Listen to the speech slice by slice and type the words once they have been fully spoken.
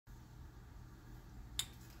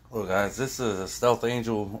Look guys, this is a Stealth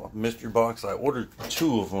Angel mystery box. I ordered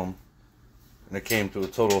 2 of them and it came to a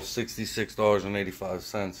total of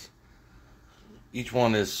 $66.85. Each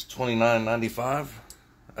one is $29.95.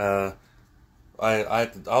 I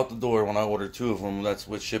out the door when I ordered 2 of them, that's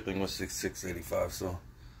with shipping was $66.85. So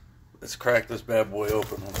let's crack this bad boy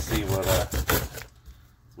open and see what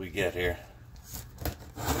we get here.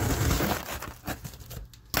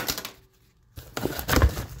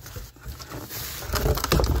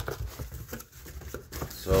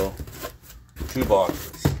 So 2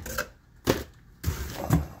 boxes.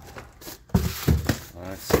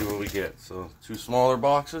 Let's see what we get. So 2 smaller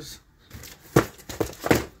boxes.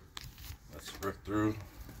 Let's rip through.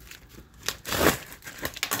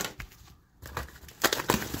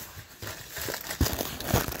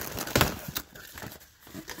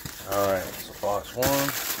 Alright, so box 1.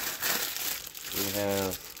 We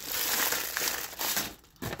have,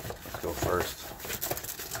 let's go first.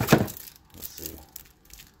 Let's see.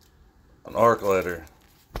 An arc lighter.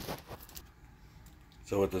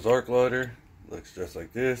 So with this arc lighter, looks just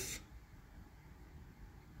like this.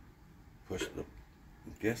 Push the,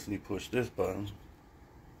 I'm guessing you push this button.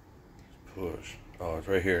 Push. Oh, it's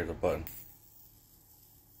right here, the button.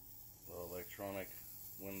 The electronic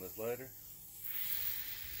windless lighter.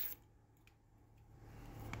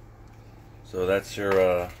 So that's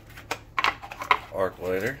your arc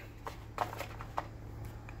lighter.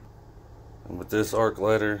 And with this arc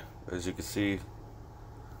lighter, as you can see,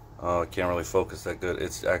 I can't really focus that good.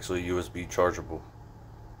 It's actually USB chargeable.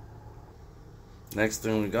 Next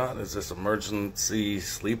thing we got is this emergency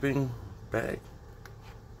sleeping bag.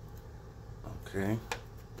 Okay.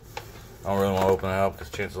 I don't really want to open it out because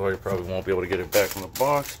chances are you probably won't be able to get it back from the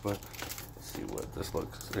box, but let's see what this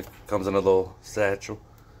looks. It comes in a little satchel.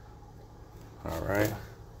 Alright.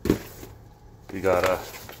 We got a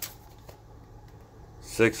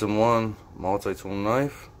 6-in-1 multi-tool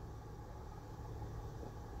knife.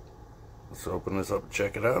 Let's open this up and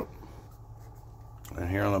check it out. And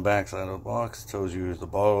here on the back side of the box, it tells you the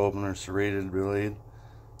bottle opener, serrated blade,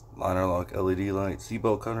 liner lock, LED light,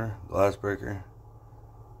 seatbelt cutter, glass breaker,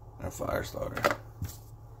 and a fire starter.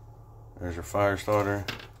 There's your fire starter.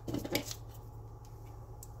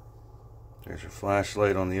 There's your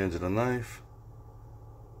flashlight on the edge of the knife.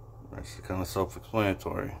 That's kind of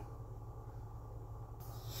self-explanatory.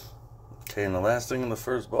 Okay, and the last thing in the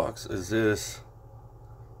first box is this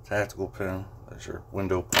tactical pen. That's your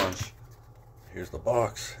window punch. Here's the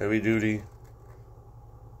box, heavy duty.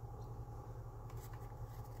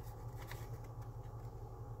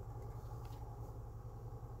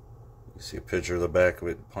 You see a picture of the back of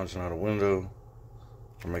it punching out a window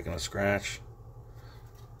or making a scratch.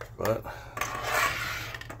 But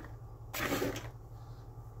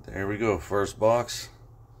there we go, first box.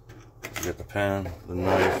 You get the pen, the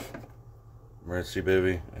knife, emergency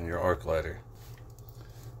baby, and your arc lighter.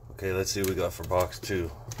 Okay, let's see what we got for box 2.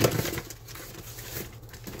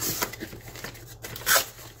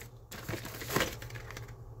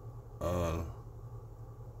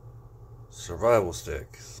 Survival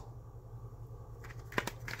sticks.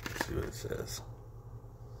 Let's see what it says.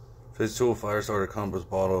 Fish tool, fire starter, compass,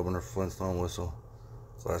 bottle opener, Flintstone whistle,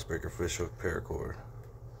 glass breaker, fish hook, paracord.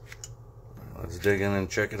 Right, let's dig in and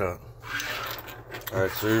check it out.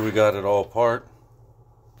 Alright, so here we got it all apart.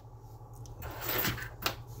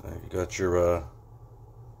 You got your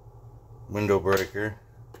window breaker.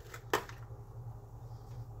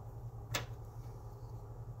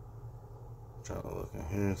 Trying to look in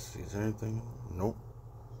here, see is there anything? Nope.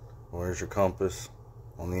 Where's your compass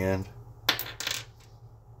on the end?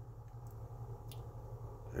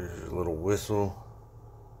 There's your little whistle.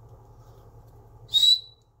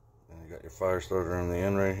 And you got your fire starter on the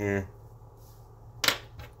end right here.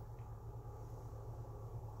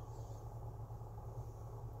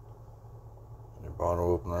 And your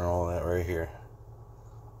bottle opener and all that right here.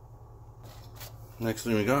 Next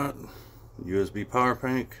thing we got, USB power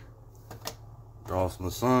bank. Draws from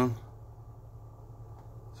the sun.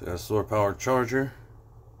 So you got a solar powered charger.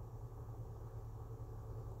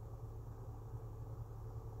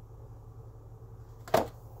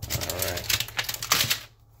 Alright.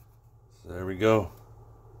 So there we go.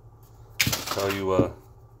 Tell you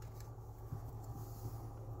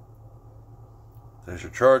there's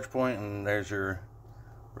your charge point and there's your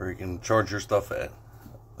where you can charge your stuff at.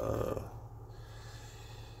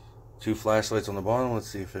 2 flashlights on the bottom. Let's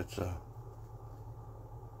see if it's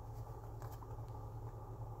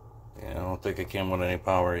yeah, I don't think it came with any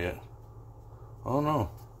power yet. Oh no.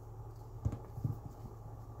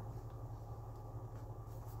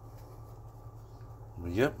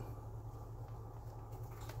 Yep.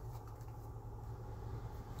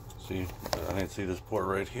 See, I didn't see this port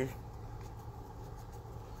right here.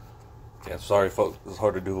 Yeah, sorry folks, it's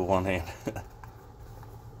hard to do with one hand.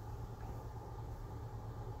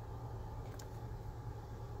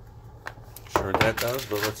 Sure that does,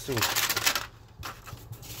 but let's see.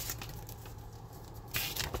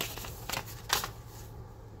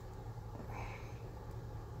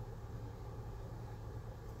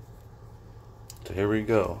 So here we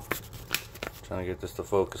go. Trying to get this to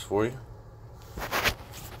focus for you.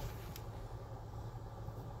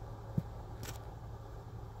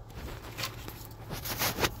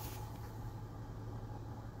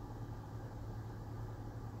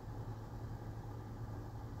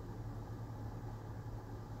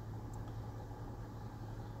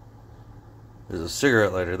 There's a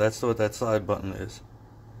cigarette lighter. That's what that side button is.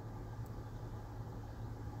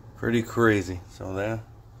 Pretty crazy. So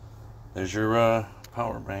there's your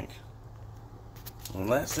power bank. And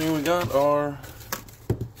the last thing we got are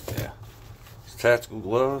these tactical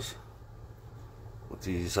gloves with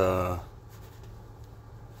these I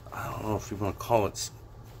don't know if you want to call it,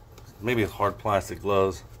 maybe hard plastic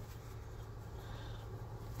gloves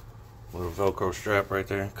with a Velcro strap right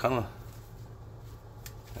there, kind of,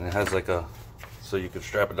 and it has like a, so you can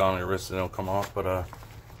strap it down on your wrist and it'll come off. But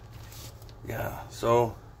yeah,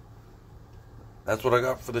 so that's what I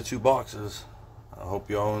got for the 2 boxes. I hope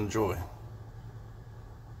you all enjoy.